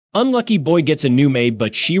Unlucky boy gets a new maid,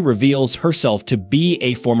 but she reveals herself to be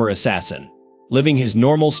a former assassin. Living his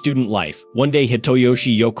normal student life, one day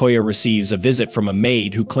Hitoyoshi Yokoya receives a visit from a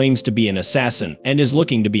maid who claims to be an assassin and is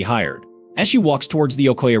looking to be hired. As she walks towards the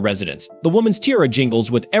Yokoya residence, the woman's tiara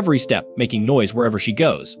jingles with every step, making noise wherever she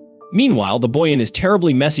goes. Meanwhile, the boy in his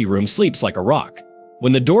terribly messy room sleeps like a rock.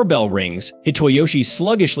 When the doorbell rings, Hitoyoshi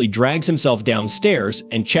sluggishly drags himself downstairs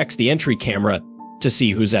and checks the entry camera to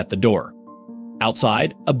see who's at the door.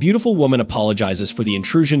 Outside, a beautiful woman apologizes for the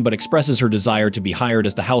intrusion but expresses her desire to be hired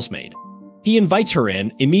as the housemaid. He invites her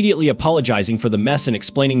in, immediately apologizing for the mess and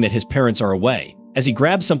explaining that his parents are away. As he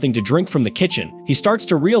grabs something to drink from the kitchen, he starts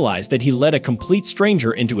to realize that he let a complete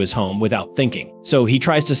stranger into his home without thinking. So he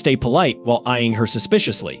tries to stay polite while eyeing her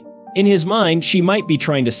suspiciously. In his mind, she might be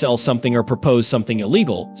trying to sell something or propose something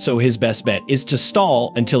illegal, so his best bet is to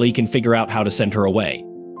stall until he can figure out how to send her away.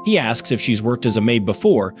 He asks if she's worked as a maid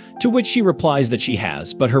before, to which she replies that she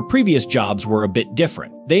has, but her previous jobs were a bit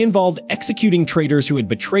different. They involved executing traitors who had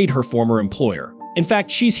betrayed her former employer. In fact,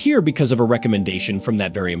 she's here because of a recommendation from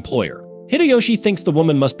that very employer. Hitoyoshi thinks the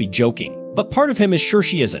woman must be joking, but part of him is sure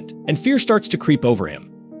she isn't, and fear starts to creep over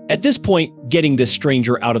him. At this point, getting this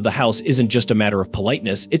stranger out of the house isn't just a matter of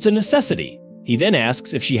politeness, it's a necessity. He then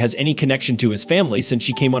asks if she has any connection to his family since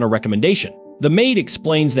she came on a recommendation. The maid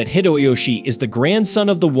explains that Hitoyoshi is the grandson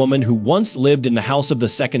of the woman who once lived in the house of the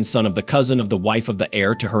second son of the cousin of the wife of the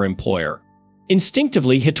heir to her employer.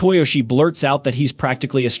 Instinctively, Hitoyoshi blurts out that he's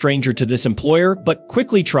practically a stranger to this employer, but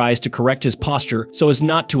quickly tries to correct his posture so as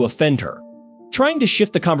not to offend her. Trying to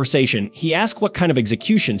shift the conversation, he asks what kind of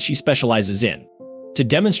executions she specializes in. To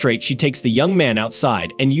demonstrate, she takes the young man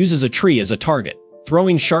outside and uses a tree as a target,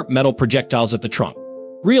 throwing sharp metal projectiles at the trunk.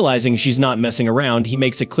 Realizing she's not messing around, he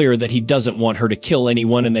makes it clear that he doesn't want her to kill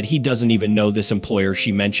anyone and that he doesn't even know this employer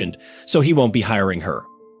she mentioned, so he won't be hiring her.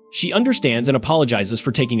 She understands and apologizes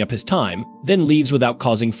for taking up his time, then leaves without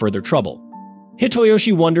causing further trouble.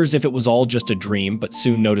 Hitoyoshi wonders if it was all just a dream, but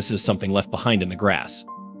soon notices something left behind in the grass.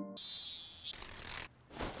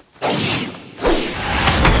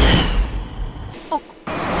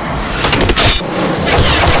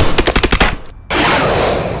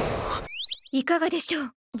 いかがでしょ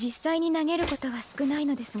う。実際に投げることは少ない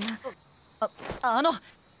のですが。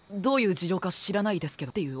どういう事情か知らないですけど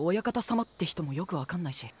っていう親方様って人もよくわかんな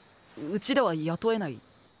いし、うちでは雇えない。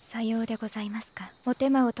さようでございますか。お手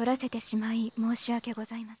間を取らせてしまい申し訳ご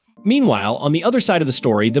ざいません。 Meanwhile, on the other side of the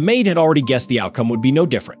story, the maid had already guessed the outcome would be no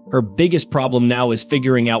different. Her biggest problem now is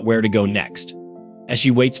figuring out where to go next. As she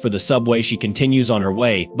waits for the subway, she continues on her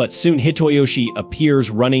way, but soon Hitoyoshi appears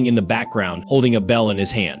running in the background, holding a bell in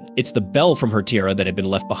his hand. It's the bell from her tiara that had been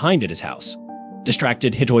left behind at his house.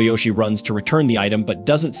 Distracted, Hitoyoshi runs to return the item but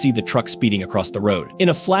doesn't see the truck speeding across the road. In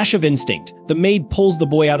a flash of instinct, the maid pulls the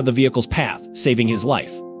boy out of the vehicle's path, saving his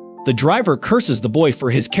life. The driver curses the boy for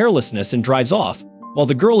his carelessness and drives off, while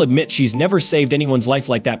the girl admits she's never saved anyone's life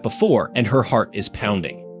like that before, and her heart is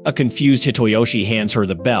pounding. A confused Hitoyoshi hands her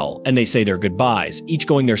the bell, and they say their goodbyes, each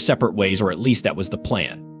going their separate ways, or at least that was the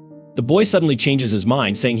plan. The boy suddenly changes his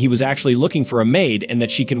mind, saying he was actually looking for a maid and that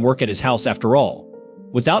she can work at his house after all.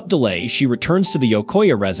 Without delay, she returns to the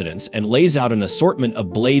Yokoya residence and lays out an assortment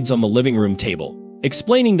of blades on the living room table,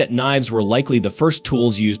 explaining that knives were likely the first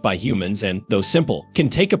tools used by humans and, though simple, can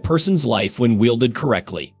take a person's life when wielded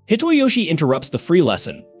correctly. Hitoyoshi interrupts the free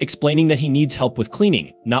lesson, explaining that he needs help with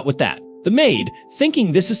cleaning, not with that. The maid,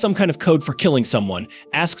 thinking this is some kind of code for killing someone,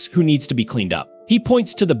 asks who needs to be cleaned up. He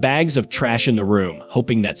points to the bags of trash in the room,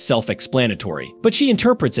 hoping that's self-explanatory, but she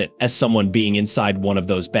interprets it as someone being inside one of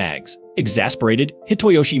those bags. Exasperated,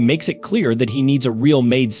 Hitoyoshi makes it clear that he needs a real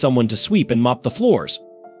maid, someone to sweep and mop the floors.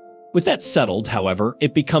 With that settled, however,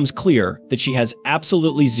 it becomes clear that she has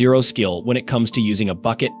absolutely zero skill when it comes to using a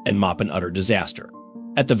bucket and mop an utter disaster.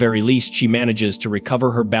 At the very least, she manages to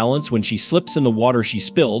recover her balance when she slips in the water she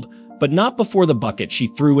spilled, but not before the bucket she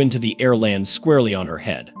threw into the air lands squarely on her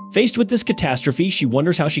head. Faced with this catastrophe, she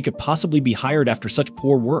wonders how she could possibly be hired after such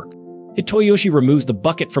poor work. Hitoyoshi removes the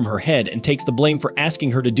bucket from her head and takes the blame for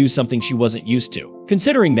asking her to do something she wasn't used to.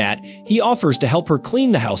 Considering that, he offers to help her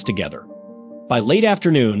clean the house together. By late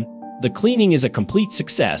afternoon, the cleaning is a complete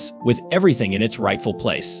success, with everything in its rightful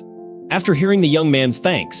place. After hearing the young man's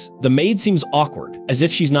thanks, the maid seems awkward, as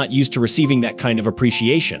if she's not used to receiving that kind of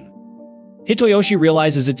appreciation. Hitoyoshi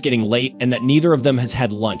realizes it's getting late and that neither of them has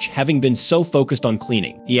had lunch, having been so focused on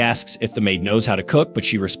cleaning. He asks if the maid knows how to cook, but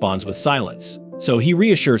she responds with silence. So he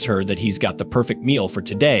reassures her that he's got the perfect meal for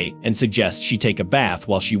today and suggests she take a bath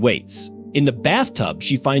while she waits. In the bathtub,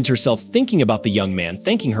 she finds herself thinking about the young man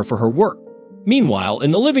thanking her for her work. Meanwhile,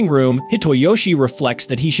 in the living room, Hitoyoshi reflects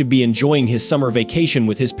that he should be enjoying his summer vacation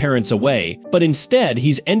with his parents away, but instead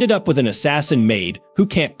he's ended up with an assassin maid who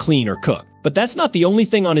can't clean or cook. But that's not the only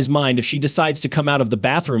thing on his mind. If she decides to come out of the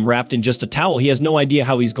bathroom wrapped in just a towel, he has no idea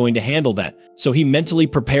how he's going to handle that, so he mentally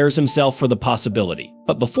prepares himself for the possibility.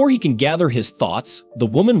 But before he can gather his thoughts, the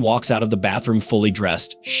woman walks out of the bathroom fully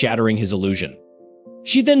dressed, shattering his illusion.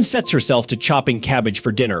 She then sets herself to chopping cabbage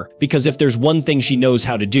for dinner, because if there's one thing she knows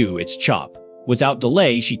how to do, it's chop. Without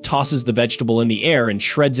delay, she tosses the vegetable in the air and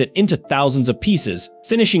shreds it into thousands of pieces,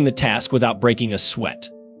 finishing the task without breaking a sweat.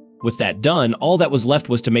 With that done, all that was left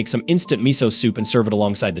was to make some instant miso soup and serve it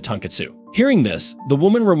alongside the tonkatsu. Hearing this, the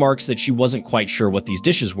woman remarks that she wasn't quite sure what these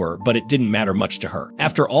dishes were, but it didn't matter much to her.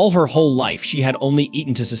 After all her whole life, she had only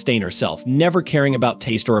eaten to sustain herself, never caring about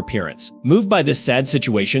taste or appearance. Moved by this sad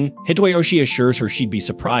situation, Hitoyoshi assures her she'd be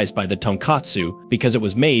surprised by the tonkatsu because it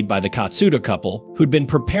was made by the Katsuda couple, who'd been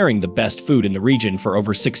preparing the best food in the region for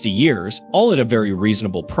over 60 years, all at a very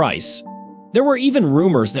reasonable price. There were even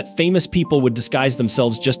rumors that famous people would disguise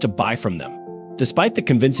themselves just to buy from them. Despite the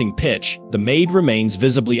convincing pitch, the maid remains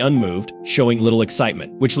visibly unmoved, showing little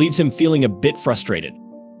excitement, which leaves him feeling a bit frustrated.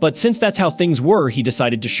 But since that's how things were, he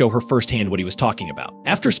decided to show her firsthand what he was talking about.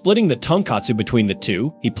 After splitting the tonkatsu between the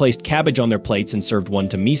two, he placed cabbage on their plates and served one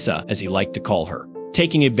to Misa, as he liked to call her.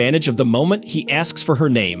 Taking advantage of the moment, he asks for her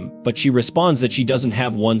name, but she responds that she doesn't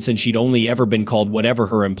have one since she'd only ever been called whatever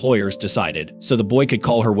her employers decided, so the boy could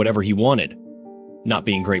call her whatever he wanted. Not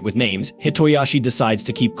being great with names, Hitoyoshi decides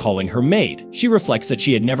to keep calling her Maid. She reflects that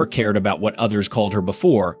she had never cared about what others called her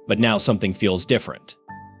before, but now something feels different.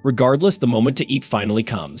 Regardless, the moment to eat finally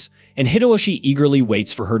comes, and Hitoyoshi eagerly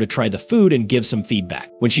waits for her to try the food and give some feedback.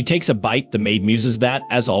 When she takes a bite, the maid muses that,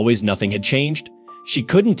 as always, nothing had changed. She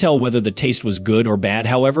couldn't tell whether the taste was good or bad,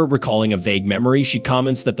 however, recalling a vague memory, she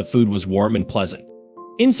comments that the food was warm and pleasant.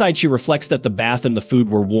 Inside, she reflects that the bath and the food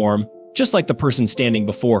were warm, just like the person standing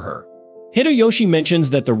before her. Hitoyoshi mentions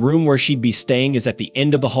that the room where she'd be staying is at the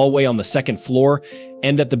end of the hallway on the second floor,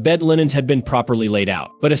 and that the bed linens had been properly laid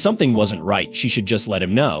out. But if something wasn't right, she should just let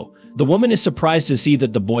him know. The woman is surprised to see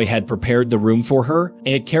that the boy had prepared the room for her,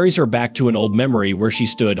 and it carries her back to an old memory where she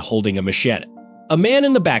stood holding a machete. A man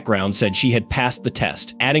in the background said she had passed the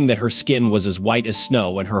test, adding that her skin was as white as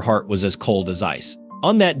snow and her heart was as cold as ice.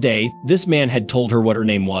 On that day, this man had told her what her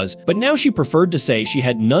name was, but now she preferred to say she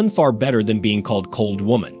had none far better than being called Cold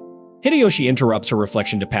Woman. Hitoyoshi interrupts her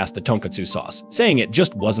reflection to pass the tonkatsu sauce, saying it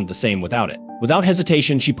just wasn't the same without it. Without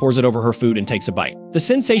hesitation, she pours it over her food and takes a bite. The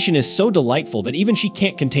sensation is so delightful that even she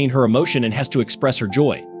can't contain her emotion and has to express her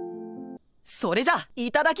joy. それじゃ、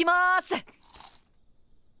いただきます。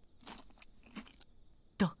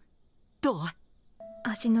どう？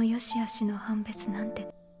味の良し悪しの判別なんて、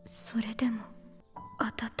それでも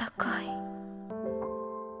温かい。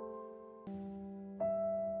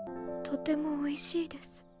とても美味しいで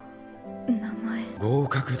す。名前。合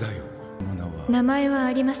格だよ。名前は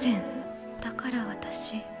ありません。だから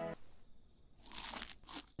私。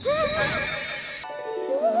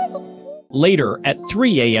Later, at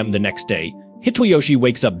 3 a.m. the next day, Hitoyoshi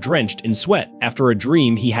wakes up drenched in sweat after a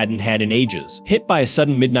dream he hadn't had in ages. Hit by a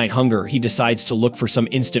sudden midnight hunger, he decides to look for some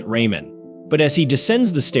instant ramen. But as he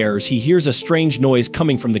descends the stairs, he hears a strange noise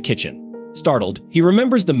coming from the kitchen. Startled, he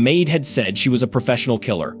remembers the maid had said she was a professional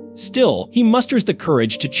killer. Still, he musters the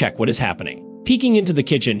courage to check what is happening. Peeking into the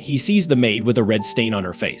kitchen, he sees the maid with a red stain on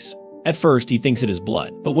her face. At first, he thinks it is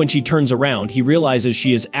blood, but when she turns around, he realizes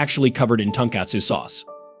she is actually covered in tonkatsu sauce.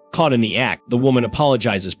 Caught in the act, the woman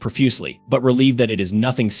apologizes profusely, but relieved that it is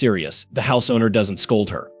nothing serious, the house owner doesn't scold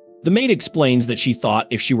her. The maid explains that she thought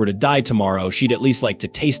if she were to die tomorrow, she'd at least like to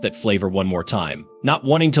taste that flavor one more time. Not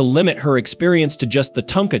wanting to limit her experience to just the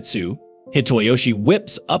tonkatsu, Hitoyoshi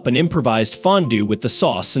whips up an improvised fondue with the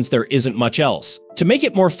sauce since there isn't much else. To make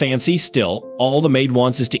it more fancy still, all the maid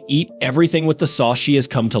wants is to eat everything with the sauce she has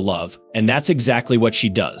come to love, and that's exactly what she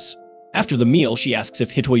does. After the meal, she asks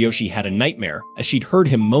if Hitoyoshi had a nightmare, as she'd heard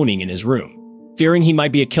him moaning in his room. Fearing he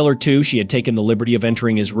might be a killer too, she had taken the liberty of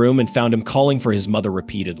entering his room and found him calling for his mother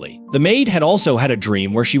repeatedly. The maid had also had a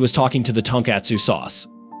dream where she was talking to the tonkatsu sauce.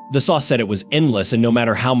 The sauce said it was endless and no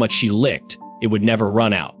matter how much she licked, it would never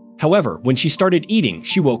run out. However, when she started eating,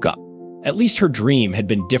 she woke up. At least her dream had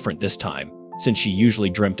been different this time, since she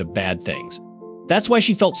usually dreamt of bad things. That's why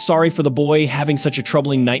she felt sorry for the boy having such a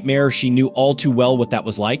troubling nightmare. She knew all too well what that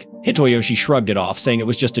was like. Hitoyoshi shrugged it off, saying it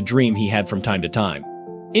was just a dream he had from time to time.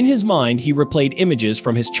 In his mind, he replayed images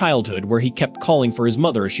from his childhood where he kept calling for his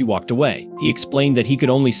mother as she walked away. He explained that he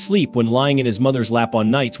could only sleep when lying in his mother's lap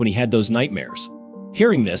on nights when he had those nightmares.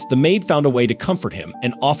 Hearing this, the maid found a way to comfort him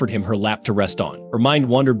and offered him her lap to rest on. Her mind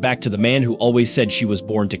wandered back to the man who always said she was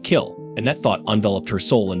born to kill. and that thought enveloped her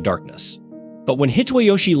soul in darkness. But when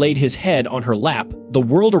Hitoyoshi laid his head on her lap, the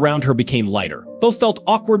world around her became lighter. Both felt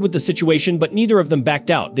awkward with the situation, but neither of them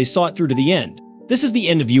backed out. They saw it through to the end. This is the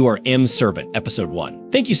end of You Are M's Servant, Episode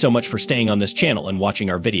 1. Thank you so much for staying on this channel and watching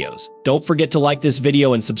our videos. Don't forget to like this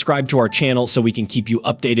video and subscribe to our channel so we can keep you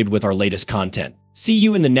updated with our latest content. See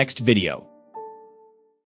you in the next video.